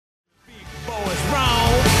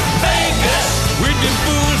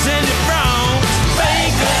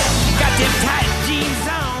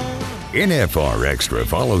NFR Extra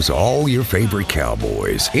follows all your favorite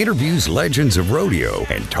cowboys, interviews legends of rodeo,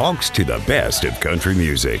 and talks to the best of country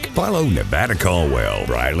music. Follow Nevada Caldwell,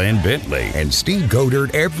 Ryland Bentley, and Steve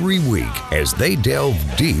Godert every week as they delve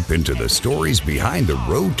deep into the stories behind the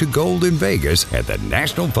road to gold in Vegas at the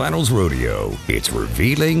National Finals Rodeo. It's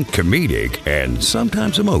revealing, comedic, and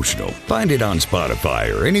sometimes emotional. Find it on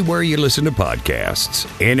Spotify or anywhere you listen to podcasts.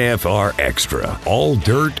 NFR Extra. All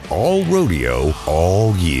dirt, all rodeo,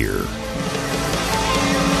 all year.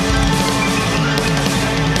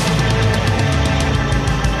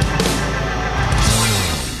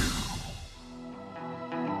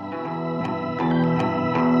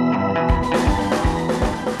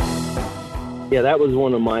 Yeah, that was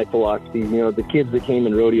one of my philosophies. You know, the kids that came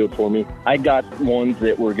and rodeoed for me, I got ones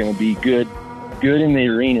that were going to be good in the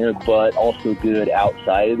arena, but also good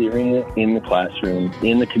outside of the arena, in the classroom,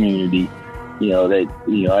 in the community. You know,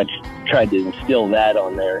 I tried to instill that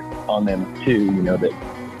on them too. You know, that,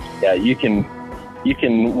 yeah, you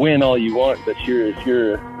can win all you want, but if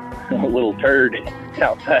you're a little turd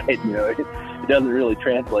outside, you know, it doesn't really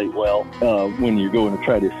translate well when you're going to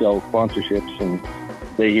try to sell sponsorships and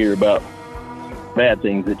they hear about bad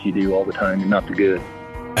things that you do all the time and not the good.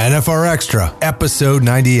 NFR Extra, episode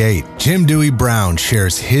 98. Jim Dewey Brown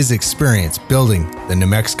shares his experience building the New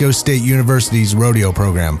Mexico State University's rodeo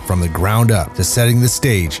program from the ground up to setting the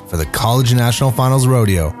stage for the College National Finals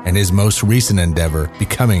Rodeo and his most recent endeavor,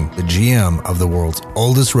 becoming the GM of the world's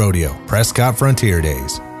oldest rodeo, Prescott Frontier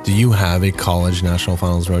Days. Do you have a College National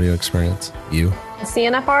Finals Rodeo experience? You?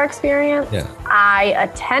 CNFR experience? Yeah. I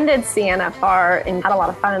attended CNFR and had a lot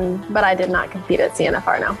of fun, but I did not compete at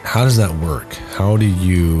CNFR, no. How does that work? How do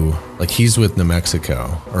you, he's with New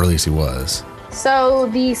Mexico, or at least he was. So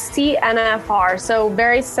the CNFR, so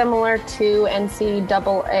very similar to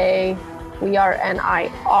NCAA, we are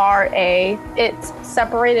NIRA. It's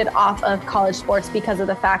separated off of college sports because of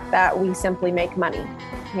the fact that we simply make money.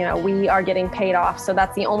 You know, we are getting paid off. So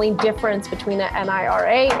that's the only difference between the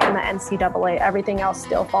NIRA and the NCAA. Everything else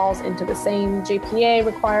still falls into the same GPA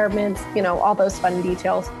requirements, you know, all those fun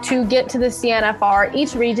details. To get to the CNFR,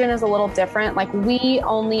 each region is a little different. Like we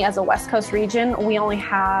only, as a West Coast region, we only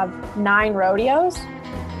have 9 rodeos.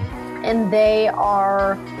 And they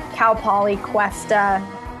are Cal Poly, Cuesta,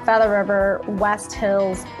 Feather River, West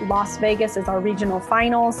Hills, Las Vegas is our regional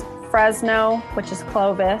finals, Fresno, which is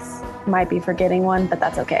Clovis. Might be forgetting one, but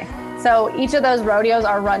that's okay. So each of those rodeos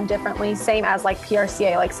are run differently, same as like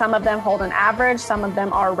PRCA. Like some of them hold an average, some of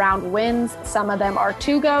them are round wins, some of them are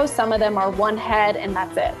 2 goes, some of them are 1 head, and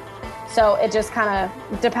that's it. So it just kind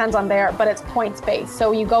of depends on there, but it's points based.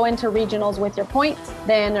 So you go into regionals with your points,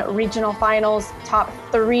 then regional finals, top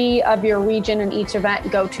 3 of your region in each event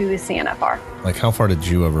go to the CNFR. Like how far did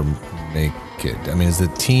you ever make it? I mean, is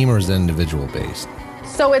it team or is it individual based?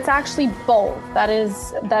 So it's actually both. That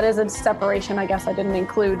is a separation I guess I didn't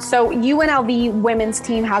include. So UNLV women's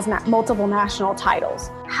team has multiple national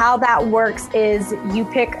titles. How that works is you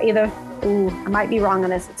pick either, I might be wrong on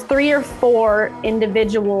this, it's 3 or 4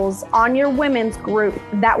 individuals on your women's group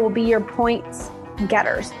that will be your points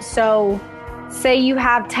getters. So say you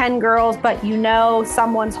have 10 girls, but you know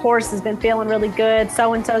someone's horse has been feeling really good,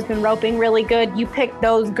 so-and-so's been roping really good. You pick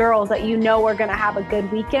those girls that you know are going to have a good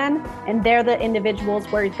weekend, and they're the individuals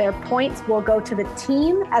where their points will go to the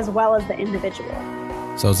team as well as the individual.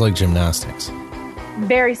 So it's like gymnastics.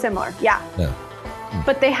 Very similar, yeah. Yeah.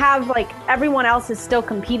 But they have, everyone else is still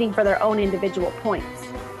competing for their own individual points.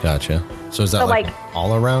 Gotcha. So is that like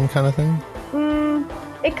all-around kind of thing?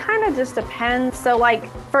 It kind of just depends. So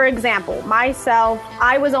for example, myself,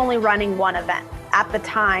 I was only running 1 event at the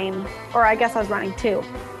time, or I guess I was running 2.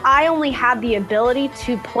 I only had the ability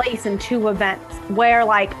to place in 2 events, where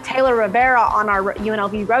Taylor Rivera on our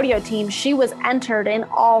UNLV rodeo team, she was entered in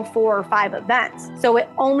all 4 or 5 events. So it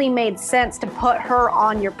only made sense to put her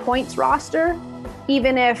on your points roster,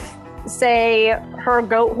 even if, say, her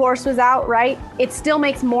goat horse was out, right? It still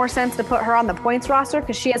makes more sense to put her on the points roster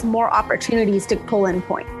because she has more opportunities to pull in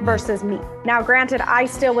points versus me. Now, granted, I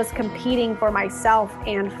still was competing for myself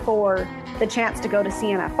and for the chance to go to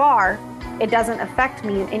CNFR. It doesn't affect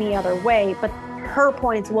me in any other way, but her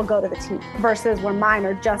points will go to the team versus where mine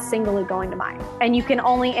are just singly going to mine. And you can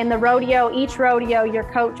only, in the rodeo, each rodeo, your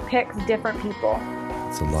coach picks different people.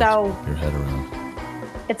 It's a lot to wrap your head around.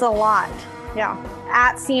 It's a lot. Yeah.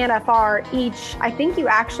 At CNFR, I think you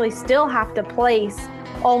actually still have to place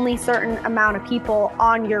only certain amount of people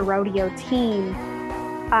on your rodeo team.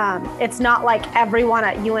 It's not like everyone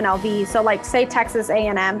at UNLV. So say Texas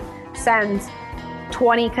A&M sends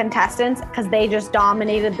 20 contestants because they just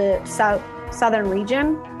dominated the Southern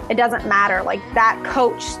region, it doesn't matter. Like, that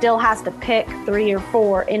coach still has to pick 3 or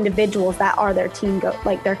 4 individuals that are their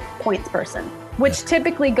their points person, which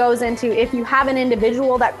typically goes into, if you have an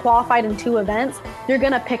individual that qualified in 2 events, you're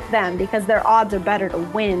going to pick them because their odds are better to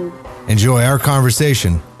win. Enjoy our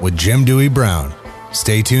conversation with Jim Dewey Brown.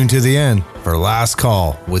 Stay tuned to the end for Last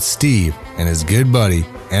Call with Steve and his good buddy,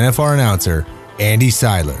 NFR announcer Andy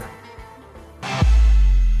Seidler.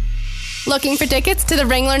 Looking for tickets to the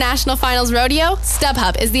Wrangler National Finals Rodeo?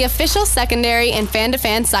 StubHub is the official secondary and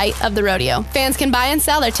fan-to-fan site of the rodeo. Fans can buy and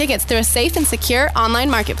sell their tickets through a safe and secure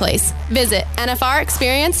online marketplace. Visit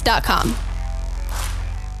nfrexperience.com.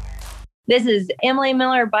 This is Emily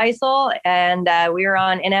Miller-Beisel, and we are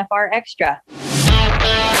on NFR Extra.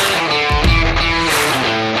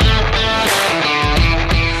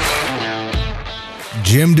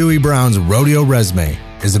 Jim Dewey Brown's rodeo resume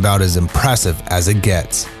is about as impressive as it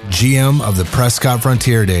gets. GM of the Prescott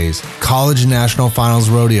Frontier Days, College National Finals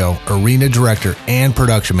Rodeo, Arena Director and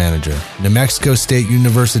Production Manager, New Mexico State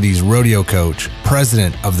University's Rodeo Coach,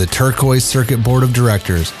 President of the Turquoise Circuit Board of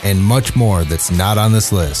Directors, and much more that's not on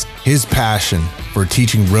this list. His passion for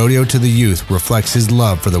teaching rodeo to the youth reflects his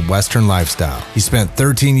love for the Western lifestyle. He spent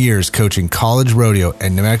 13 years coaching college rodeo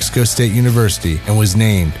at New Mexico State University and was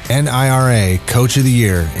named NIRA Coach of the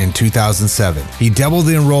Year in 2007. He doubled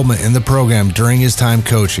the enrollment in the program during his time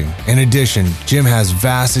coaching. In addition, Jim has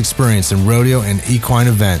vast experience in rodeo and equine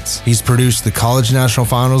events. He's produced the College National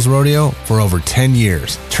Finals Rodeo for over 10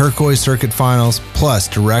 years, Turquoise Circuit Finals, plus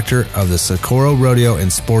director of the Socorro Rodeo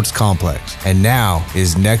and Sports Complex. And now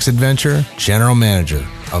his next adventure, general manager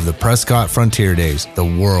of the Prescott Frontier Days, the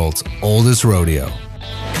world's oldest rodeo.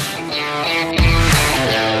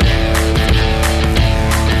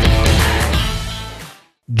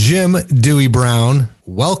 Jim Dewey Brown,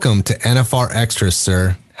 welcome to NFR Extra,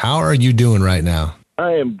 sir. How are you doing right now?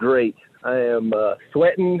 I am great. I am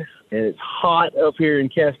sweating, and it's hot up here in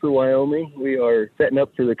Casper, Wyoming. We are setting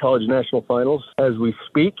up for the College National Finals as we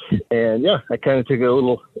speak. And yeah, I kind of took a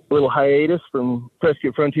little hiatus from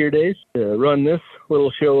Prescott Frontier Days to run this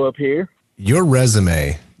little show up here. Your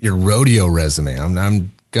resume, your rodeo resume,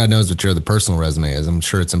 I'm God knows what your other personal resume is. I'm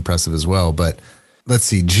sure it's impressive as well, but let's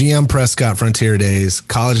see. GM Prescott Frontier Days,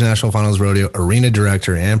 College National Finals Rodeo, Arena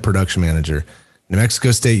Director and Production Manager, New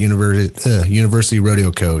Mexico State University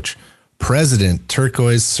Rodeo Coach, President,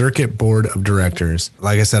 Turquoise Circuit Board of Directors.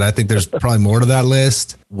 Like I said, I think there's probably more to that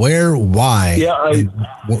list. Where, why,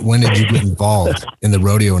 when did you get involved in the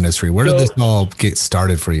rodeo industry? Where did this all get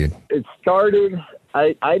started for you? It started,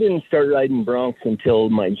 I didn't start riding broncs until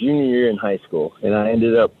my junior year in high school, and I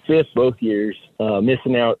ended up 5th both years,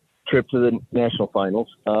 missing out trip to the national finals.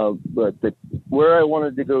 But where I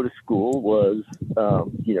wanted to go to school was,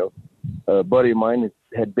 a buddy of mine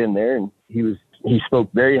had been there, and he spoke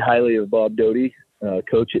very highly of Bob Doty,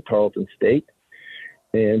 coach at Tarleton State.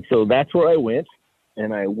 And so that's where I went,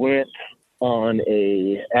 and I went on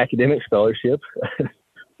a academic scholarship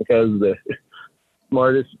because the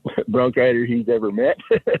smartest bronc rider he's ever met.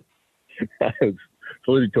 I was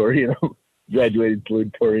salutatorian, graduated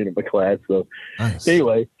salutatorian of my class. So nice.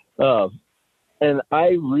 Anyway, and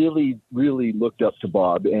I really, really looked up to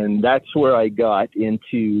Bob, and that's where I got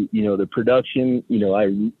into, the production.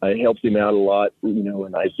 I helped him out a lot,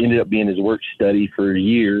 and I ended up being his work study for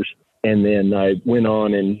years. And then I went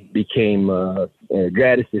on and became a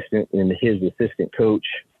grad assistant and his assistant coach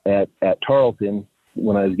at Tarleton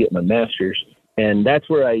when I was getting my master's. And that's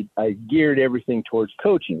where I geared everything towards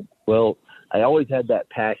coaching. Well, I always had that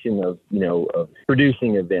passion of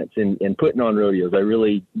producing events and putting on rodeos.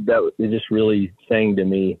 It just really sang to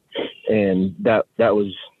me, and that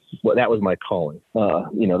was my calling,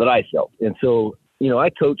 that I felt. And so, I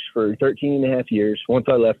coached for 13 and a half years. Once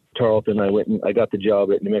I left Tarleton, I went and I got the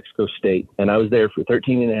job at New Mexico State, and I was there for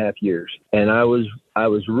 13 and a half years. And I was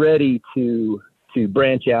ready to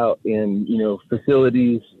branch out in,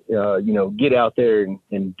 facilities, get out there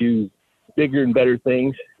and do bigger and better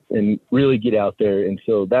things and really get out there. And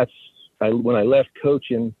so when I left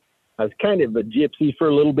coaching, I was kind of a gypsy for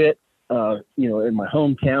a little bit. In my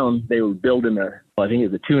hometown, they were building I think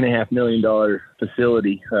it was a $2.5 million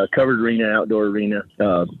facility, covered arena, outdoor arena.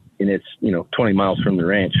 And it's, 20 miles from the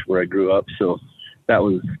ranch where I grew up. So that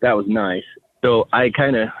was nice. So I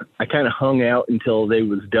kind of hung out until they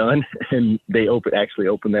was done, and they actually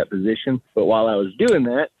opened that position. But while I was doing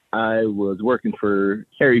that, I was working for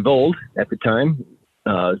Harry Vold at the time,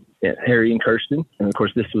 Harry and Kirsten. And of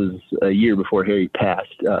course, this was a year before Harry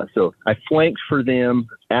passed. So I flanked for them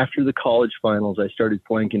after the college finals. I started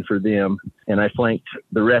flanking for them, and I flanked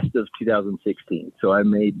the rest of 2016. So I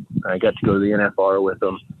got to go to the NFR with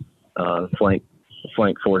them,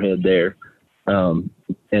 flank forehead there. And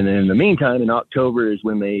then in the meantime, in October is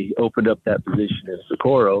when they opened up that position in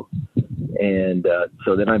Socorro. And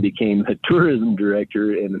so then I became a tourism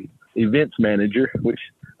director and events manager, which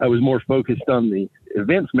I was more focused on the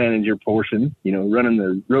events manager portion, running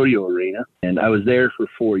the rodeo arena. And I was there for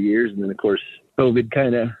 4 years. And then, of course, COVID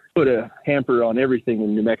kind of put a hamper on everything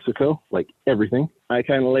in New Mexico, like everything. I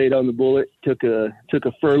kind of laid on the bullet, took a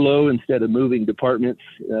furlough instead of moving departments.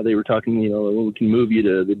 They were talking, we can move you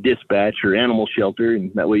to the dispatch or animal shelter,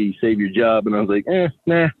 and that way you save your job. And I was like,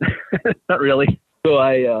 nah, not really. So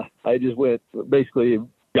I just went basically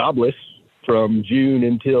jobless from June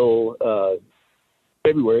until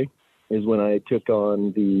February is when I took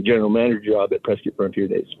on the general manager job at Prescott Frontier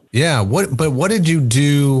Days. Yeah. What did you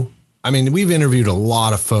do? I mean, we've interviewed a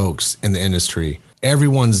lot of folks in the industry.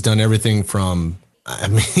 Everyone's done everything from,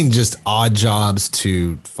 just odd jobs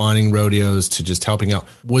to finding rodeos to just helping out.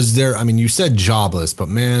 Was there, you said jobless, but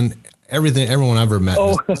man, everyone I ever met in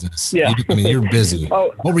this business. Yeah. You're busy.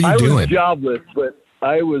 What were you doing? I was jobless, but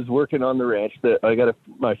I was working on the ranch.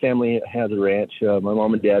 My family has a ranch. My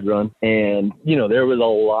mom and dad run, and there was a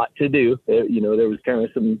lot to do. There was kind of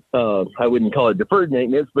some I wouldn't call it deferred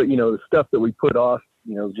maintenance, but the stuff that we put off,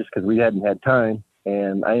 just because we hadn't had time.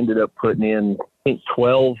 And I ended up putting in, I think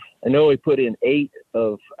 12. I know we put in 8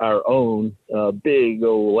 of our own big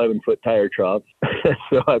old 11-foot tire troughs.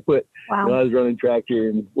 So I put. Wow. I was running tractor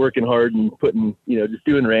and working hard and putting, just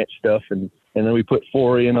doing ranch stuff, and then we put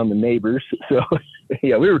 4 in on the neighbors. So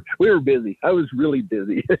yeah, we were busy. I was really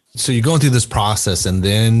busy. So you're going through this process, and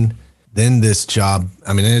then this job.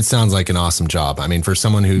 It sounds like an awesome job. For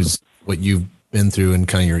someone who's what you've been through and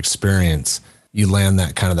kind of your experience, you land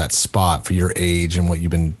that spot for your age and what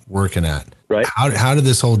you've been working at. Right. How did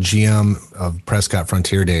this whole GM of Prescott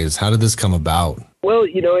Frontier Days? How did this come about? Well,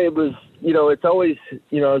 it was. It's always,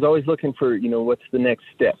 I was always looking for, what's the next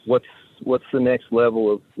step? What's the next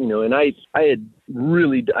level of, and I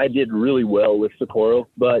did really well with Socorro,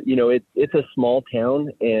 but, it's a small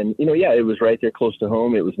town, and, it was right there close to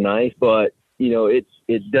home. It was nice, but,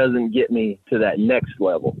 it doesn't get me to that next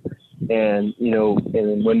level. And,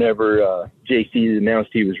 and whenever JC announced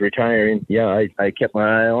he was retiring, I kept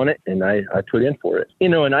my eye on it, and I put in for it.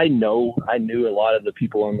 And I knew a lot of the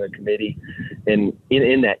people on the committee and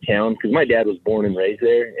in that town, because my dad was born and raised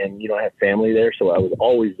there, and, I have family there, so I was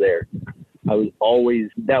always there.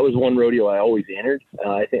 That was one rodeo I always entered.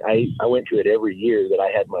 I think I went to it every year that I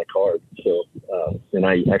had my card. So, and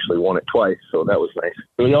I actually won it twice. So that was nice.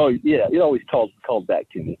 It always called back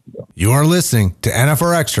to me. So. You are listening to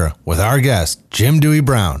NFR Extra with our guest, Jim Dewey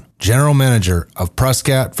Brown, General Manager of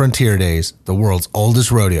Prescott Frontier Days, the world's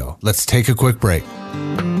oldest rodeo. Let's take a quick break.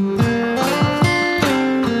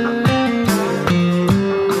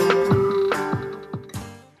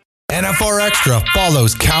 NFR Extra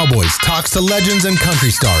follows cowboys, talks to legends and country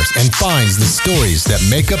stars, and finds the stories that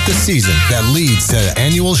make up the season that leads to the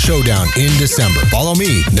annual showdown in December. Follow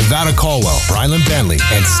me, Nevada Caldwell, Brylan Bentley,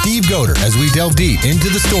 and Steve Goder as we delve deep into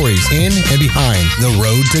the stories in and behind the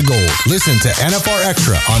road to gold. Listen to NFR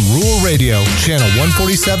Extra on Rural Radio, channel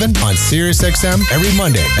 147 on SiriusXM every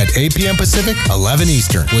Monday at 8 p.m. Pacific, 11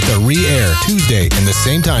 Eastern, with a re-air Tuesday in the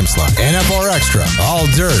same time slot. NFR Extra, all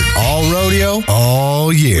dirt, all rodeo,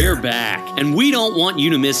 all year. We're back, and we don't want you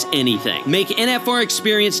to miss anything. Make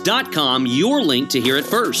NFRExperience.com your link to hear it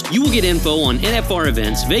first. You will get info on NFR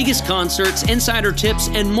events, Vegas concerts, insider tips,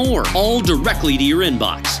 and more, all directly to your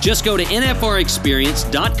inbox. Just go to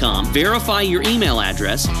NFRExperience.com, verify your email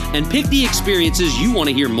address, and pick the experiences you want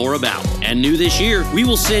to hear more about. And new this year, we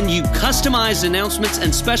will send you customized announcements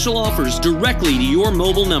and special offers directly to your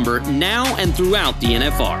mobile number now and throughout the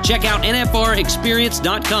NFR. Check out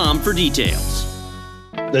NFRExperience.com for details.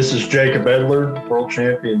 This is Jacob Edler, world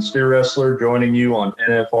champion steer wrestler, joining you on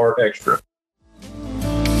NFR Extra.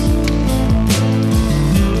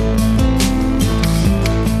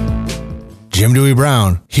 Jim Dewey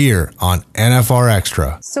Brown here on NFR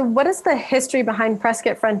Extra. So what is the history behind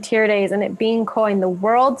Prescott Frontier Days and it being coined the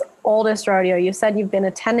world's oldest rodeo? You said you've been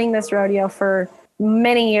attending this rodeo for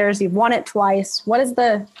many years. You've won it twice. What is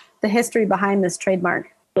the history behind this trademark?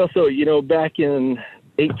 Well, so, back in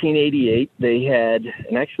 1888, they had,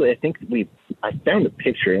 and actually I think I found a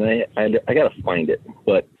picture, and I got to find it,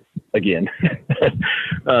 but again,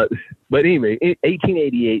 but anyway, in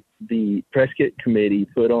 1888, the Prescott Committee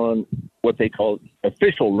put on what they called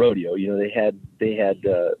official rodeo. They had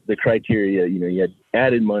the criteria. You had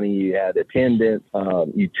added money, you had attendance,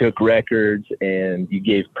 you took records, and you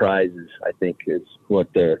gave prizes. I think is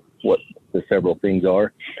what the several things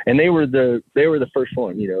are. And they were the first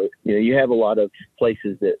one. You have a lot of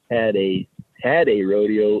places that had a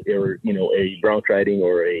rodeo or a bronc riding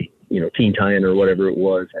or a Teen Time or whatever it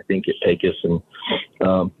was, I think at Pecos, and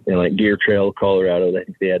like Deer Trail, Colorado, I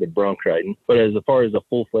think they had a bronc riding. But as far as a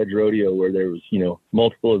full-fledged rodeo where there was,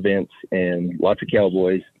 multiple events and lots of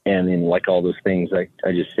cowboys, and then like all those things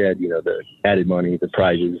I just said, the added money, the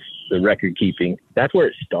prizes, the record keeping, that's where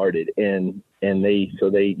it started. And they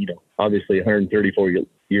obviously 134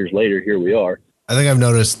 years later, here we are. I think I've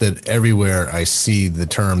noticed that everywhere I see the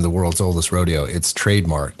term the world's oldest rodeo, it's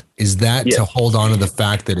trademarked. Is that to hold on to the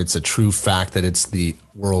fact that it's a true fact that it's the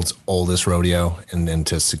world's oldest rodeo, and then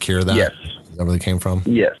to secure that? Yes. Is that where they came from?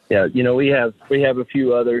 Yes. Yeah. We have a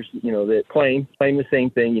few others, that claim the same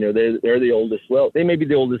thing. They're the oldest. Well, they may be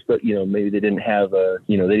the oldest, but maybe they didn't have a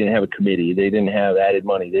committee. They didn't have added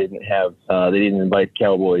money. They didn't invite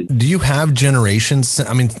cowboys. Do you have generations?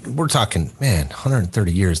 I mean, we're talking,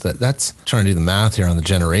 130 years. That's trying to do the math here on the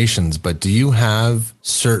generations. But do you have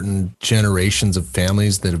certain generations of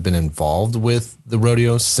families that have been involved with the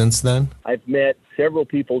rodeo since then? I've met several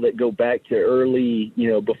people that go back to early,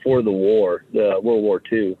 before the war, World War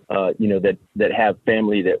II, that have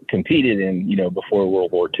family that competed in, before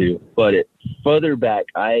World War II. But further back,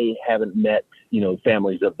 I haven't met,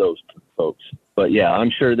 families of those folks. But yeah,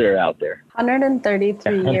 I'm sure they're out there.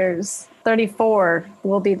 133 years, 34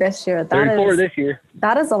 will be this year. 34 this year.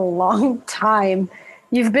 That is a long time.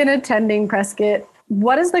 You've been attending, Prescott.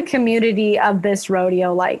 What is the community of this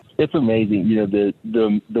rodeo like? It's amazing,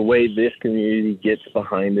 the way this community gets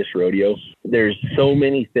behind this rodeo. There's so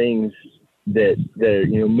many things that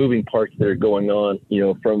moving parts that are going on,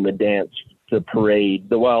 from the dance, the parade,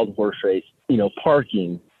 the wild horse race,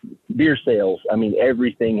 parking, beer sales. I mean,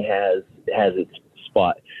 everything has its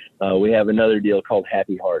spot. We have another deal called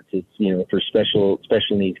Happy Hearts. It's, for special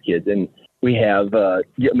needs kids. And we have,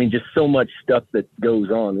 just so much stuff that goes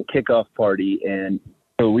on, the kickoff party. And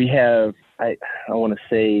so we have, I want to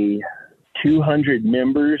say 200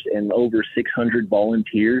 members and over 600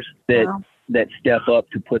 volunteers that step up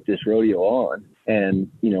to put this rodeo on. And,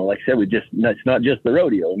 like I said, it's not just the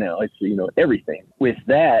rodeo now, it's, everything. With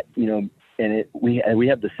that, and we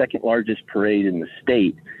have the second largest parade in the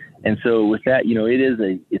state. And so with that,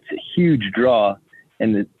 it's a huge draw.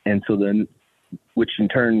 Which in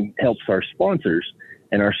turn helps our sponsors,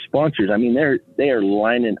 and our sponsors, they are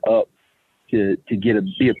lining up to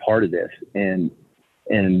be a part of this. And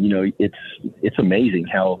it's amazing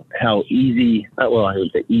how easy, well, I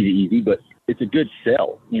wouldn't say easy, but it's a good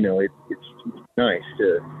sell. It's nice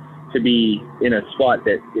to be in a spot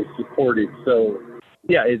that is supported. So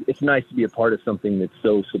yeah, it's nice to be a part of something that's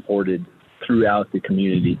so supported throughout the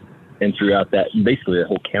community and throughout basically the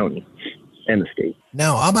whole county and the state.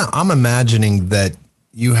 Now, I'm imagining that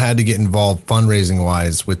you had to get involved fundraising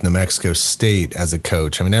wise with New Mexico State as a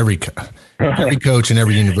coach. I mean, every coach in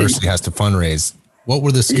every university has to fundraise. What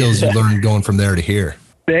were the skills you learned going from there to here?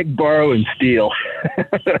 Beg, borrow, and steal.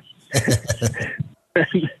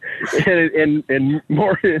 and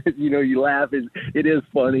more, you laugh. It is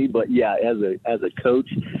funny, but yeah, as a coach,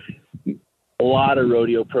 a lot of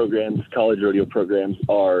rodeo programs, college rodeo programs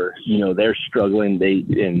are, they're struggling.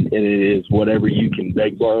 And it is whatever you can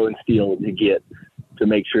beg, borrow, and steal to get to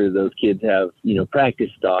make sure those kids have,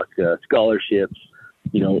 practice stock, scholarships.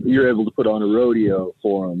 You're able to put on a rodeo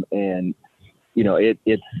for them, and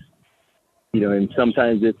it's and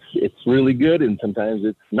sometimes it's really good, and sometimes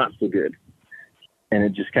it's not so good. And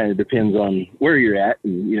it just kind of depends on where you're at,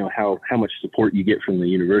 and how much support you get from the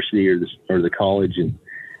university or the college,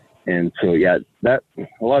 and so yeah, that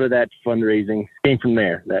a lot of that fundraising came from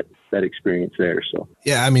there, that experience there. So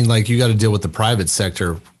yeah, like you got to deal with the private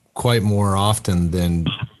sector quite more often than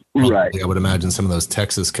right. I would imagine some of those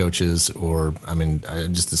Texas coaches, or I'm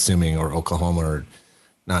just assuming, or Oklahoma, or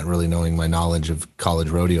not really knowing my knowledge of college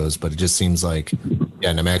rodeos, but it just seems like,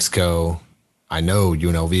 yeah, New Mexico, I know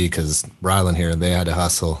UNLV because Ryland here, they had to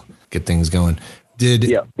hustle, get things going.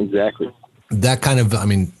 Yeah, exactly. That kind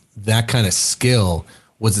of skill,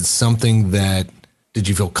 was it something that, did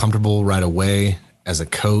you feel comfortable right away as a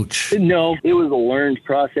coach? No, it was a learned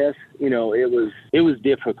process. It was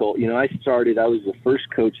difficult. I was the first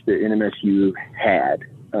coach that NMSU had.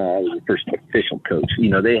 I was the first official coach.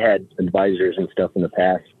 They had advisors and stuff in the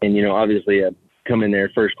past. And, obviously I come in there,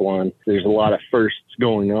 first one, there's a lot of firsts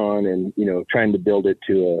going on, and, trying to build it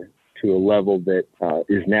to a level that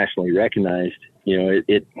is nationally recognized. There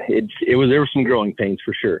were some growing pains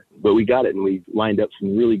for sure, but we got it, and we lined up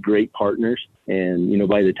some really great partners. And,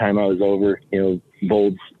 by the time I was over,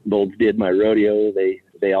 Bolds did my rodeo.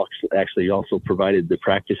 They actually also provided the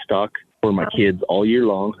practice stock for my kids all year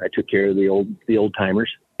long. I took care of the old timers,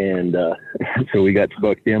 And so we got to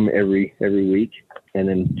book them every week. And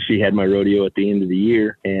then she had my rodeo at the end of the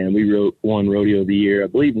year, and we won rodeo of the year, I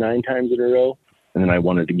believe 9 times in a row. And then I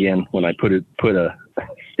won it again when I put a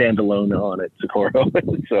standalone on at Socorro.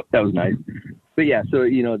 So that was nice. But yeah, so,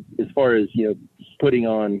 as far as, putting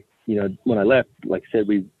on, when I left, like I said,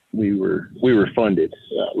 we were funded.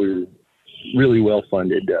 We were really well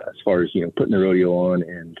funded as far as, putting the rodeo on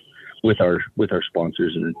and with our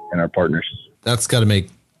sponsors and our partners. That's got to make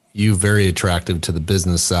you very attractive to the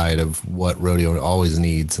business side of what rodeo always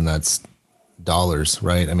needs, and that's dollars,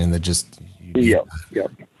 right? I mean,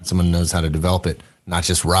 someone knows how to develop it, not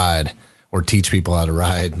just ride or teach people how to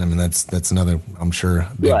ride. I mean, that's another, I'm sure.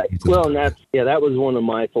 Right. Well, and that was one of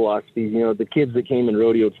my philosophies. The kids that came and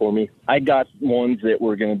rodeoed for me, I got ones that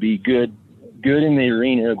were going to be good in the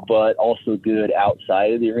arena, but also good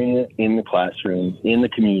outside of the arena, in the classroom, in the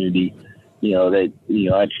community.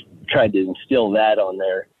 I tried to instill that on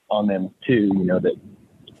them too.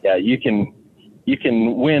 That you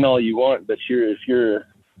can win all you want, but if you're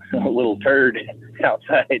a little turd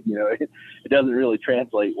outside, it doesn't really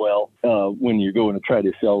translate well when you're going to try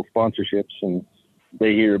to sell sponsorships and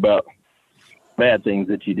they hear about bad things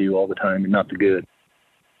that you do all the time and not the good.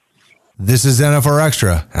 This is NFR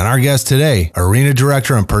Extra, and our guest today, Arena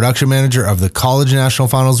Director and Production Manager of the College National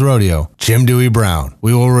Finals Rodeo, Jim Dewey Brown.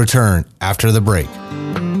 We will return after the break.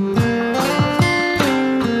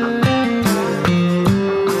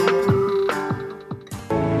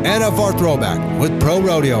 NFR Throwback with Pro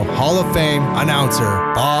Rodeo Hall of Fame announcer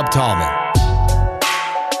Bob Tallman.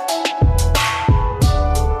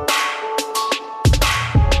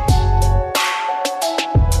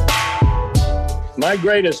 My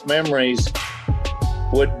greatest memories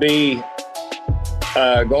would be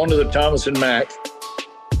going to the Thomas and Mack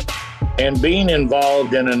and being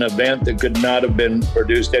involved in an event that could not have been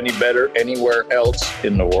produced any better anywhere else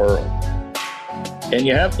in the world. And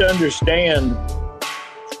you have to understand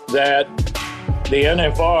that the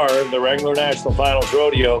NFR, the Wrangler National Finals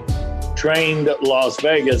Rodeo, trained Las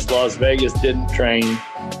Vegas. Las Vegas didn't train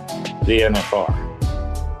the NFR.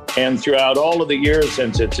 And throughout all of the years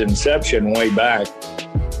since its inception way back,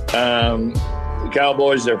 the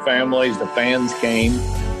Cowboys, their families, the fans came.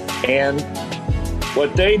 And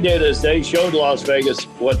what they did is they showed Las Vegas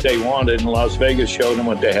what they wanted, and Las Vegas showed them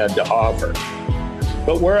what they had to offer.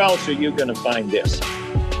 But where else are you going to find this?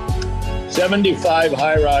 75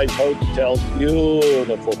 high-rise hotels,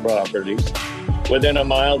 beautiful properties, within a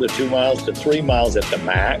mile to 2 miles to 3 miles at the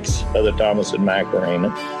max of the Thomas and Mack Arena.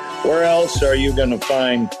 Where else are you going to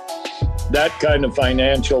find that kind of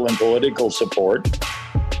financial and political support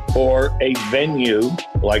for a venue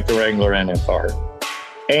like the Wrangler NFR?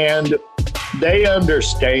 And they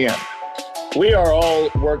understand. We are all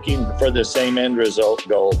working for the same end result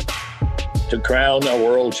goal, to crown a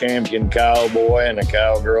world champion cowboy and a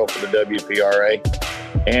cowgirl for the WPRA.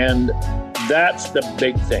 And that's the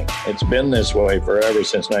big thing. It's been this way forever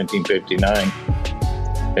since 1959.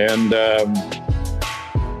 And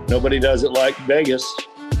nobody does it like Vegas.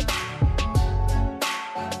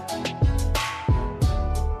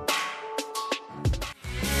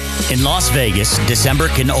 In Las Vegas, December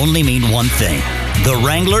can only mean one thing: the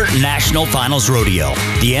Wrangler National Finals Rodeo.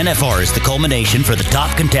 The NFR is the culmination for the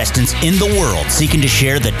top contestants in the world seeking to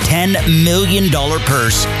share the $10 million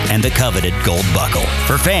purse and the coveted gold buckle.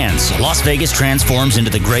 For fans, Las Vegas transforms into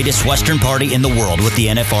the greatest Western party in the world with the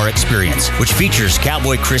NFR experience, which features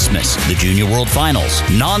Cowboy Christmas, the Junior World Finals,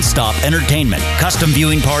 non-stop entertainment, custom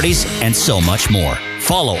viewing parties, and so much more.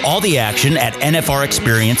 Follow all the action at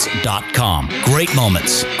NFRexperience.com. Great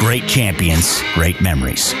moments, great champions, great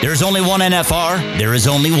memories. There's only one NFR. There is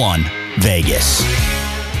only one Vegas.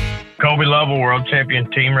 Kobe Lovell, world champion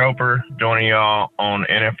team roper, joining y'all on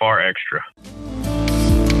NFR Extra.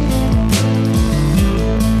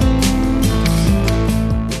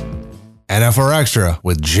 NFR Extra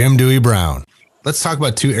with Jim Dewey Brown. Let's talk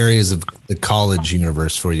about two areas of the college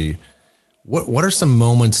universe for you. What are some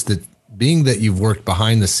moments that, being that you've worked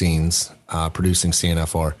behind the scenes producing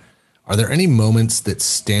CNFR, are there any moments that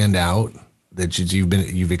stand out that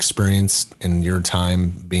you've experienced in your time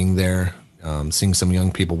being there, seeing some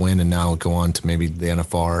young people win and now go on to maybe the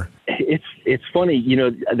NFR? It's funny,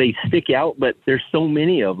 they stick out, but there's so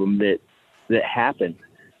many of them that happen.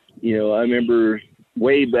 I remember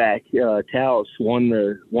way back, Taos won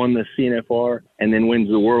the CNFR and then wins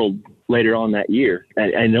the world later on that year.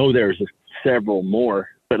 I know there's several more,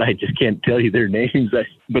 but I just can't tell you their names.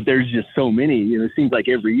 But there's just so many. It seems like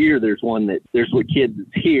every year there's what kid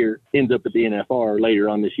that's here ends up at the NFR later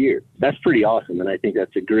on this year. That's pretty awesome, and I think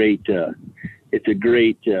that's a great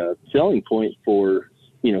selling point for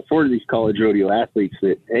for these college rodeo athletes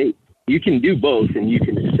that, hey, you can do both and you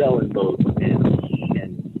can excel in both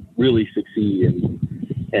and really succeed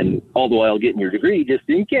and all the while getting your degree, just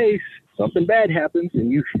in case something bad happens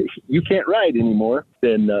and you can't ride anymore,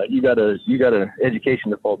 then you got a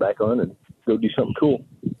education to fall back on and go do something cool.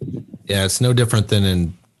 Yeah, it's no different than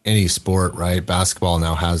in any sport, right? Basketball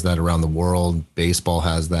now has that around the world. Baseball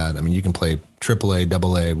has that. I mean, you can play AAA,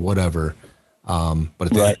 AA, whatever. But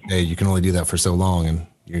at the end of the day, you can only do that for so long, and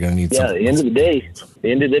you're going to need something. At the end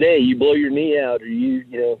of the day, you blow your knee out or you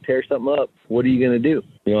tear something up. What are you going to do?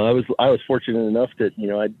 I was fortunate enough that,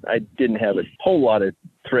 I didn't have a whole lot of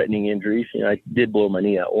threatening injuries. I did blow my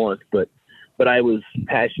knee out once, but I was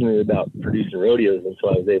passionate about producing rodeos, and so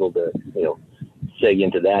I was able to, seg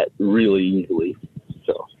into that really easily.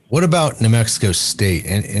 So, what about New Mexico State?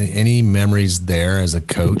 And any memories there as a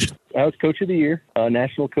coach? I was coach of the year,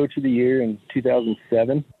 national coach of the year in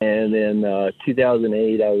 2007, and then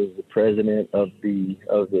 2008 I was the president of the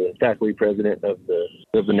faculty president of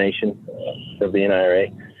the nation of the NIRA,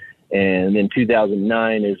 and then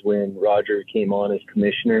 2009 is when Roger came on as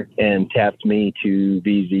commissioner and tapped me to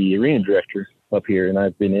be the arena director up here, and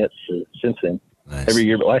I've been it since then. Nice. Every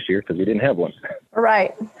year but last year because we didn't have one. All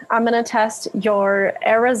right, I'm going to test your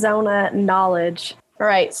Arizona knowledge. All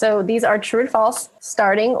right, so these are true and false,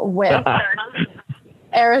 starting with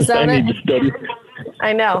Arizona. I need to study.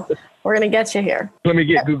 I know. We're going to get you here. Let me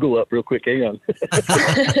get Google up real quick. Hang on.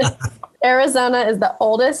 Arizona is the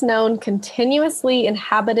oldest known continuously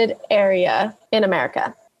inhabited area in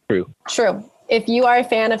America. True. If you are a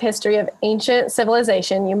fan of history of ancient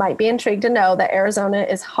civilization, you might be intrigued to know that Arizona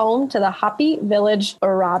is home to the Hopi village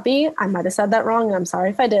Orabi. I might have said that wrong, and I'm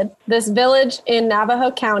sorry if I did. This village in Navajo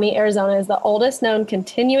County, Arizona, is the oldest known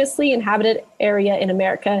continuously inhabited area in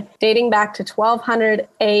America, dating back to 1200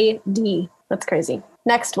 AD. That's crazy.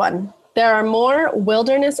 Next one. There are more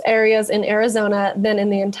wilderness areas in Arizona than in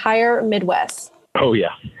the entire Midwest. Oh,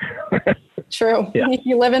 yeah. True. Yeah. If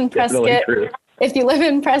you live in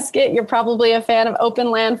Prescott, you're probably a fan of open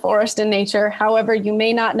land, forest, and nature. However, you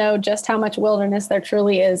may not know just how much wilderness there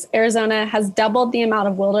truly is. Arizona has doubled the amount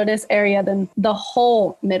of wilderness area than the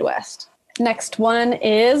whole Midwest. Next one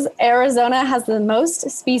is Arizona has the most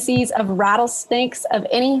species of rattlesnakes of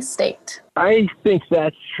any state. I think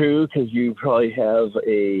that's true because you probably have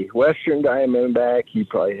a Western Diamondback, you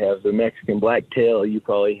probably have the Mexican blacktail, you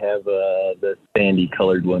probably have the sandy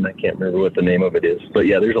colored one. I can't remember what the name of it is, but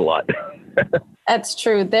yeah, there's a lot. That's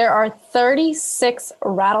true. There are 36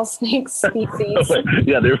 rattlesnake species.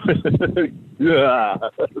 Yeah,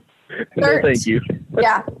 no, thank you.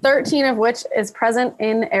 Yeah, 13 of which is present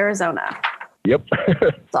in Arizona. Yep.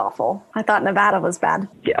 It's awful. I thought Nevada was bad.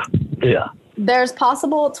 Yeah. There's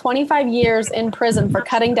possible 25 years in prison for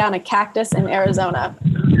cutting down a cactus in Arizona.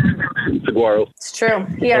 Saguaro. It's true.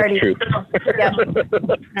 He already. That's true. Yep.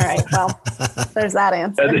 All right. Well, there's that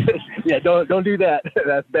answer. Yeah. Don't do that.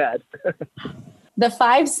 That's bad. The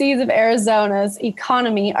 5 C's of Arizona's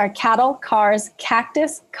economy are cattle, cars,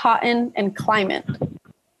 cactus, cotton, and climate.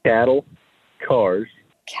 Cattle, cars,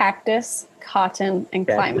 cactus, cotton, and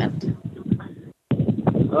climate.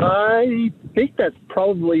 I think that's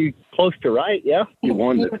probably close to right. Yeah,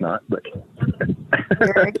 one that's not, but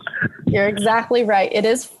you're exactly right. It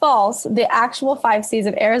is false. The actual 5 C's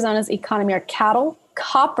of Arizona's economy are cattle,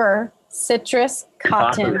 copper, citrus,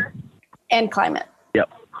 cotton, and climate.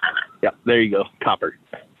 Yep. There you go. Copper.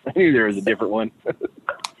 I knew there was a different one.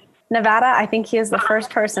 Nevada, I think he is the first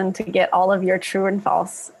person to get all of your true and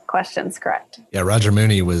false questions correct. Yeah, Roger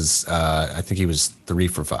Mooney was, I think he was 3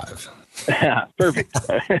 for 5. Yeah, perfect.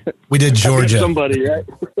 We did Georgia. Somebody, right?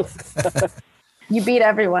 You beat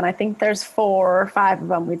everyone. I think there's 4 or 5 of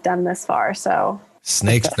them we've done this far. So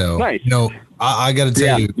snakes, though. Nice. I got to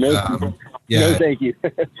tell you. No, thank you.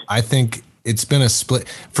 I think it's been a split.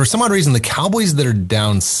 For some odd reason, the Cowboys that are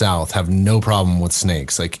down south have no problem with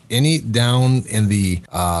snakes. Like any down in the,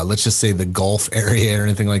 let's just say the Gulf area or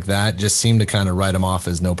anything like that, just seem to kind of write them off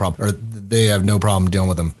as no problem, or they have no problem dealing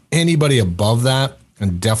with them. Anybody above that,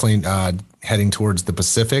 and definitely heading towards the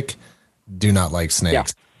Pacific, do not like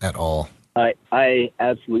snakes at all. I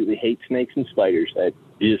absolutely hate snakes and spiders. They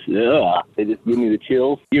just give me the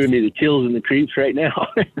chills. Giving me the chills and the creeps right now.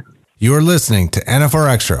 You are listening to NFR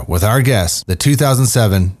Extra with our guest, the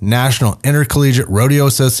 2007 National Intercollegiate Rodeo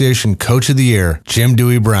Association Coach of the Year, Jim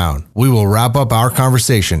Dewey Brown. We will wrap up our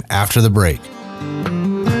conversation after the break.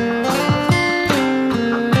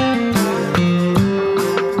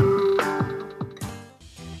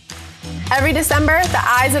 Every December, the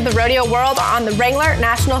eyes of the rodeo world are on the Wrangler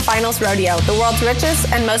National Finals Rodeo, the world's richest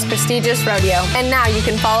and most prestigious rodeo. And now you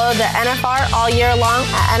can follow the NFR all year long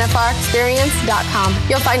at NFRexperience.com.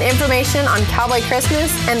 You'll find information on Cowboy Christmas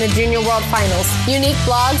and the Junior World Finals, unique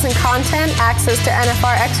blogs and content, access to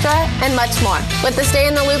NFR Extra, and much more. With the Stay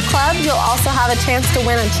in the Loop Club, you'll also have a chance to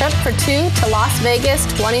win a trip for 2 to Las Vegas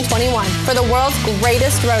 2021 for the world's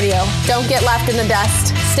greatest rodeo. Don't get left in the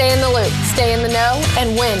dust. Stay in the loop, stay in the know,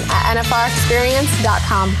 and win at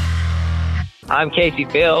NFRexperience.com. I'm Casey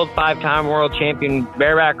Field, 5-time world champion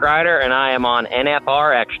bareback rider, and I am on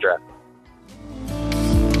NFR Extra.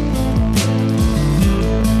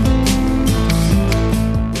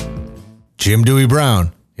 Jim Dewey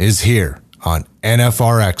Brown is here on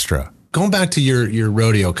NFR Extra. Going back to your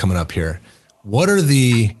rodeo coming up here, what are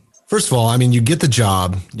the... First of all, I mean, you get the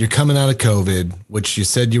job. You're coming out of COVID, which you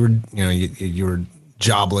said you were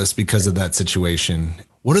jobless because of that situation.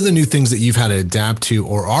 What are the new things that you've had to adapt to,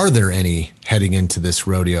 or are there any heading into this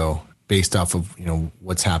rodeo based off of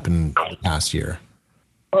what's happened the past year?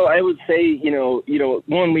 Well, I would say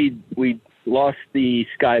one, we lost the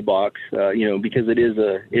skybox, because it is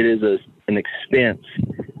an expense,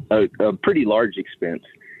 a pretty large expense,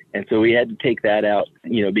 and so we had to take that out,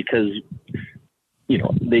 because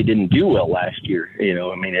they didn't do well last year.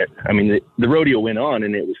 The rodeo went on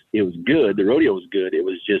and it was good. The rodeo was good. It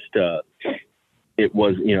was just, I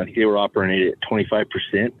think they were operating at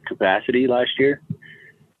 25% capacity last year.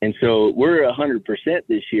 And so we're 100%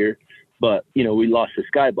 this year, but, we lost the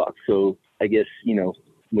skybox. So I guess,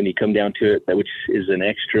 when you come down to it, which is an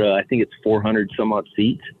extra, I think it's 400 some odd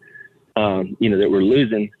seats, that we're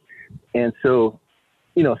losing. And so,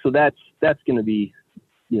 so that's going to be,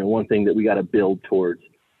 one thing that we got to build towards.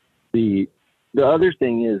 The other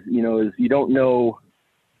thing is, is you don't know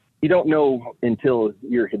until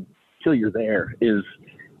you're there is,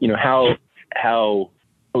 how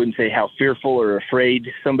I wouldn't say how fearful or afraid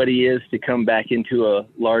somebody is to come back into a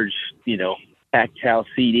large, packed house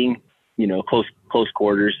seating, close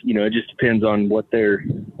quarters. It just depends on what they're,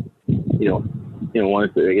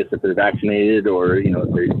 if they're vaccinated or,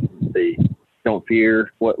 if they don't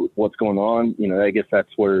fear what's going on. I guess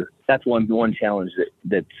that's one challenge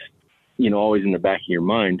that's, always in the back of your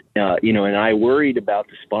mind. And I worried about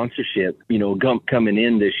the sponsorship, coming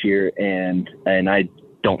in this year, and I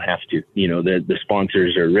don't have to. The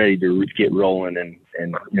sponsors are ready to get rolling,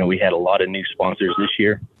 and we had a lot of new sponsors this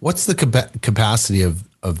year. What's the capacity of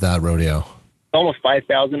that rodeo? Almost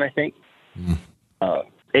 5,000, I think.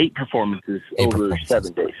 8 performances over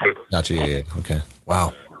 7 days. Gotcha. Yeah. Okay.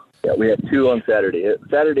 Wow. Yeah, we have 2 on Saturday.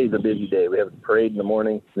 Saturday's a busy day. We have a parade in the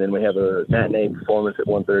morning, and then we have a matinee performance at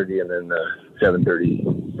 1:30, and then a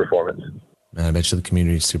 7:30 performance. Man, I bet you the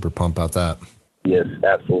community is super pumped about that. Yes,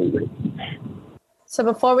 absolutely. So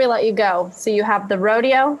before we let you go, so you have the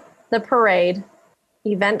rodeo, the parade,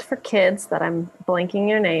 event for kids that I'm blanking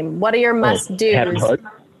your name. What are your must-dos?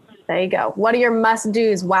 There you go. What are your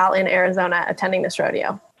must-dos while in Arizona attending this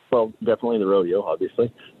rodeo? Well, definitely the rodeo,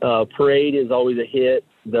 obviously. Parade is always a hit.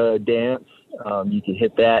 The dance, you can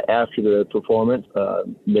hit that after the performance.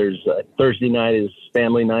 There's Thursday night is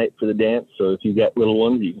family night for the dance. So if you've got little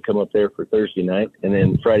ones, you can come up there for Thursday night. And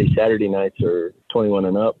then Friday, Saturday nights are 21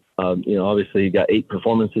 and up. Obviously you got 8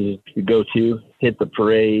 performances to go to, hit the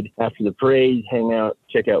parade. After the parade, hang out,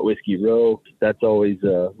 check out Whiskey Row. That's always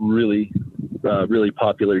a really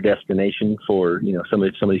popular destination for,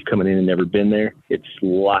 somebody's coming in and never been there. It's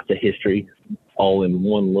lots of history all in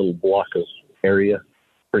one little block of area.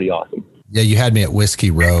 Pretty awesome. Yeah, you had me at Whiskey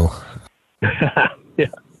Row. Yeah.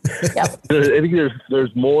 Yep. I think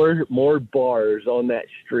there's more bars on that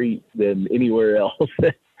street than anywhere else.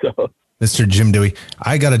 So, Mr. Jim Dewey,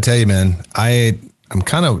 I got to tell you, man, I'm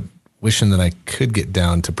kind of wishing that I could get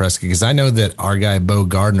down to Prescott, because I know that our guy Bo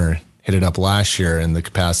Gardner hit it up last year in the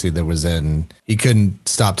capacity that was in. And he couldn't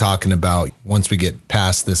stop talking about, once we get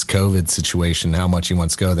past this COVID situation, how much he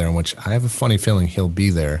wants to go there, and which I have a funny feeling he'll be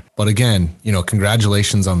there. But again,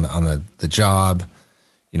 congratulations on the job,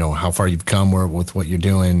 how far you've come with what you're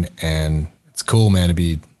doing. And it's cool, man, to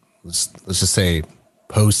be, let's just say,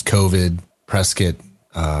 post-COVID Prescott,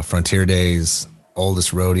 Frontier Days,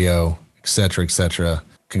 oldest rodeo, et cetera.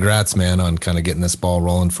 Congrats, man, on kind of getting this ball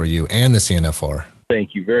rolling for you and the CNFR.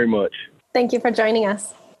 Thank you very much. Thank you for joining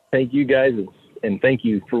us. Thank you, guys, and thank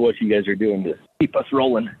you for what you guys are doing to keep us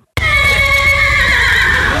rolling.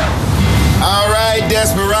 All right,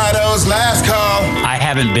 Desperados, last call. I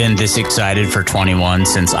haven't been this excited for 21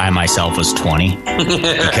 since I myself was 20,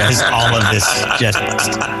 because all of this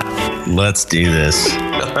let's do this.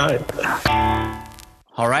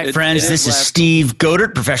 All right, friends, this is Steve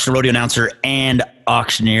Godert, professional rodeo announcer and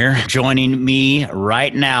auctioneer. Joining me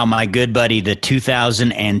right now, my good buddy, the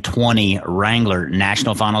 2020 Wrangler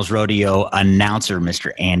National Finals Rodeo announcer,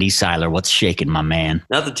 Mr. Andy Seiler. What's shaking, my man?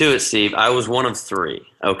 Nothing to it, Steve. I was one of three.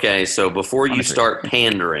 Okay, so before you start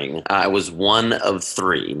pandering, I was one of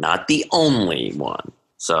three, not the only one.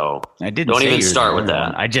 So I didn't don't say even start with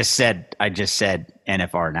that. One. I just said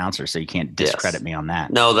NFR announcer, so you can't discredit me on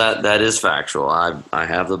that. No, that is factual. I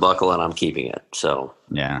have the buckle and I'm keeping it. So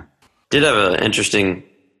yeah, did have an interesting,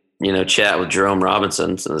 chat with Jerome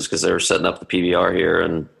Robinson because they were setting up the PBR here,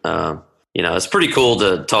 and it's pretty cool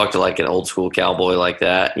to talk to like an old school cowboy like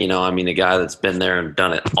that. A guy that's been there and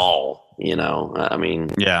done it all.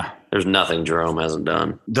 Yeah, there's nothing Jerome hasn't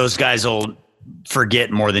done. Those guys will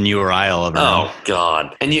forget more than you or I'll ever know. Oh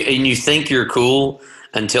God! And you think you're cool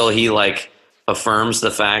until he like affirms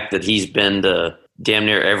the fact that he's been to damn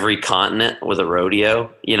near every continent with a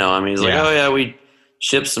rodeo. He's like, oh yeah, we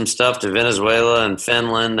shipped some stuff to Venezuela and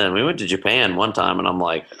Finland, and we went to Japan one time. And I'm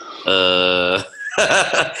like,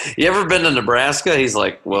 you ever been to Nebraska? He's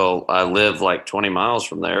like, well, I live like 20 miles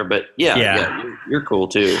from there, but yeah, you're cool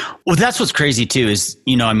too. Well, that's what's crazy too is,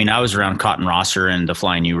 I was around Cotton Rosser and the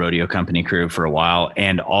Flying U Rodeo Company crew for a while,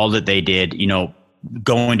 and all that they did,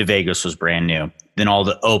 going to Vegas was brand new. Then all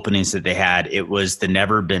the openings that they had, it was the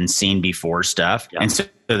never been seen before stuff. Yeah. And so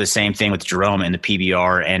the same thing with Jerome and the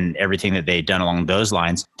PBR and everything that they'd done along those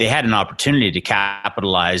lines. They had an opportunity to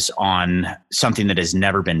capitalize on something that has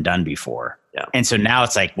never been done before. Yeah. And so now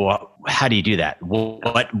it's like, well, how do you do that?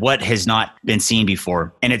 What has not been seen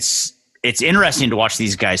before? And it's interesting to watch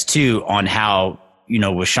these guys too on how,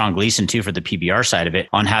 with Sean Gleason too, for the PBR side of it,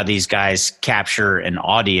 on how these guys capture an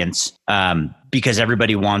audience, because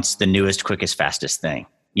everybody wants the newest, quickest, fastest thing,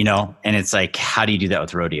 and it's like, how do you do that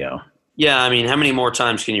with rodeo? Yeah. How many more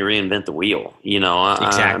times can you reinvent the wheel?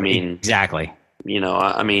 Exactly. Exactly.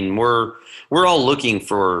 We're all looking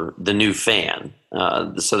for the new fan.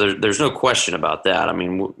 So there's no question about that.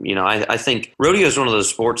 I think rodeo is one of those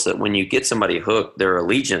sports that when you get somebody hooked, their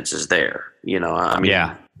allegiance is there,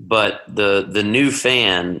 yeah. But the new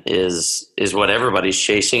fan is what everybody's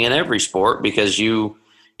chasing in every sport, because you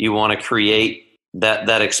want to create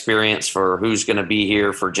that experience for who's going to be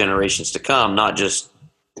here for generations to come, not just,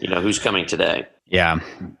 who's coming today. Yeah.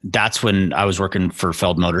 That's when I was working for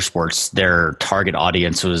Feld Motorsports. Their target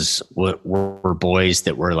audience were boys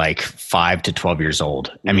that were like 5 to 12 years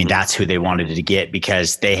old. That's who they wanted to get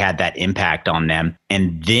because they had that impact on them.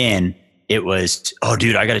 And then it was, oh,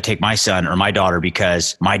 dude, I got to take my son or my daughter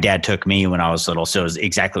because my dad took me when I was little. So it's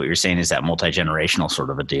exactly what you're saying is that multi-generational sort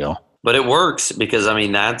of a deal. But it works because,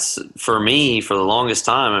 that's for me for the longest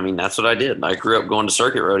time. That's what I did. I grew up going to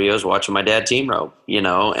circuit rodeos, watching my dad team rope,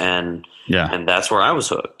 and that's where I was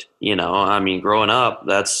hooked. Growing up,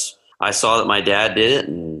 I saw that my dad did it,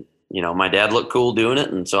 and, my dad looked cool doing it.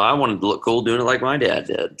 And so I wanted to look cool doing it like my dad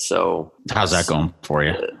did. So how's that going for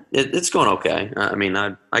you? It's going okay.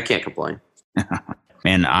 I can't complain.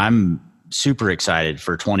 Man, I'm super excited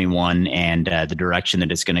for 21 and the direction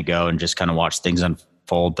that it's going to go, and just kind of watch things unfold.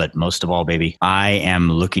 But most of all, baby, I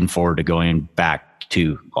am looking forward to going back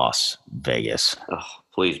to Las Vegas. Oh,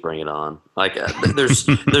 please bring it on. Like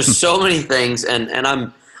there's so many things, and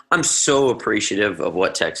I'm so appreciative of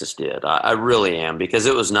what Texas did. I really am, because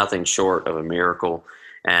it was nothing short of a miracle.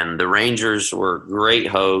 And the Rangers were great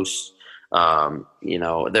hosts.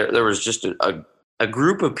 There was just a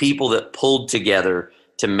group of people that pulled together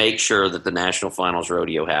to make sure that the National Finals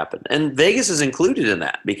Rodeo happened. And Vegas is included in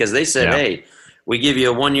that, because they said, hey, we give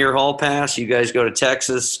you a 1-year hall pass. You guys go to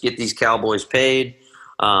Texas, get these cowboys paid.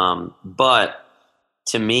 But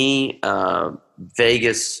to me,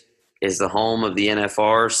 Vegas is the home of the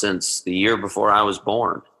NFR since the year before I was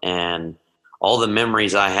born. And all the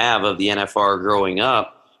memories I have of the NFR growing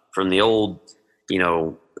up from the old,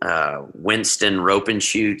 Winston rope and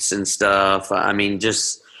shoots and stuff.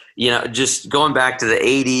 Just going back to the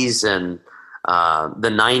 80s and the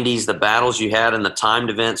 90s, the battles you had and the timed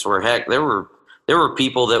events where, heck, there were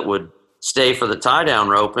people that would stay for the tie-down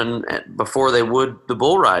roping before they would the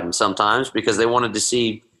bull riding sometimes, because they wanted to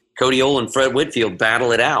see Cody Ohl and Fred Whitfield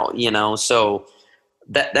battle it out, So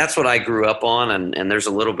that's what I grew up on, and there's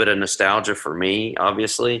a little bit of nostalgia for me,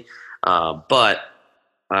 obviously. But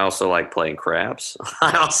I also like playing craps.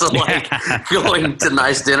 I also like going to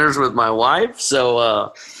nice dinners with my wife.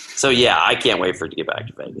 So yeah, I can't wait for it to get back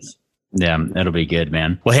to Vegas. Yeah, it'll be good,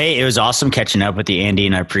 man. Well, hey, it was awesome catching up with you, Andy,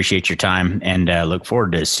 and I appreciate your time, and look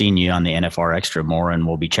forward to seeing you on the NFR Extra more, and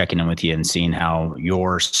we'll be checking in with you and seeing how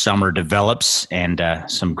your summer develops, and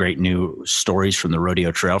some great new stories from the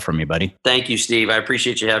rodeo trail from you, buddy. Thank you, Steve. I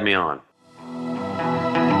appreciate you having me on.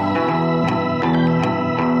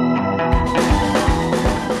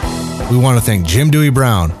 We want to thank Jim Dewey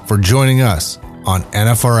Brown for joining us on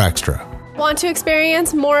NFR Extra. Want to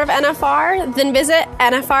experience more of NFR? Then visit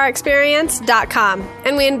nfrexperience.com.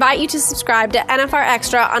 And we invite you to subscribe to NFR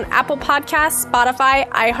Extra on Apple Podcasts, Spotify,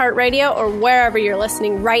 iHeartRadio, or wherever you're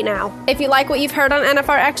listening right now. If you like what you've heard on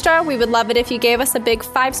NFR Extra, we would love it if you gave us a big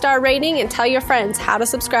 5-star rating and tell your friends how to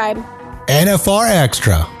subscribe. NFR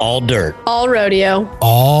Extra. All dirt. All rodeo.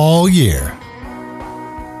 All year.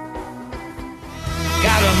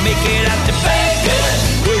 Gotta make it out to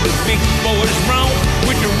Vegas, where the big boys roam,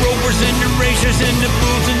 with the rovers and the racers and the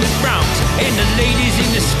bulls and the broncs, and the ladies in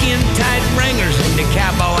the skin-tight wranglers and the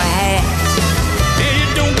cowboy hats.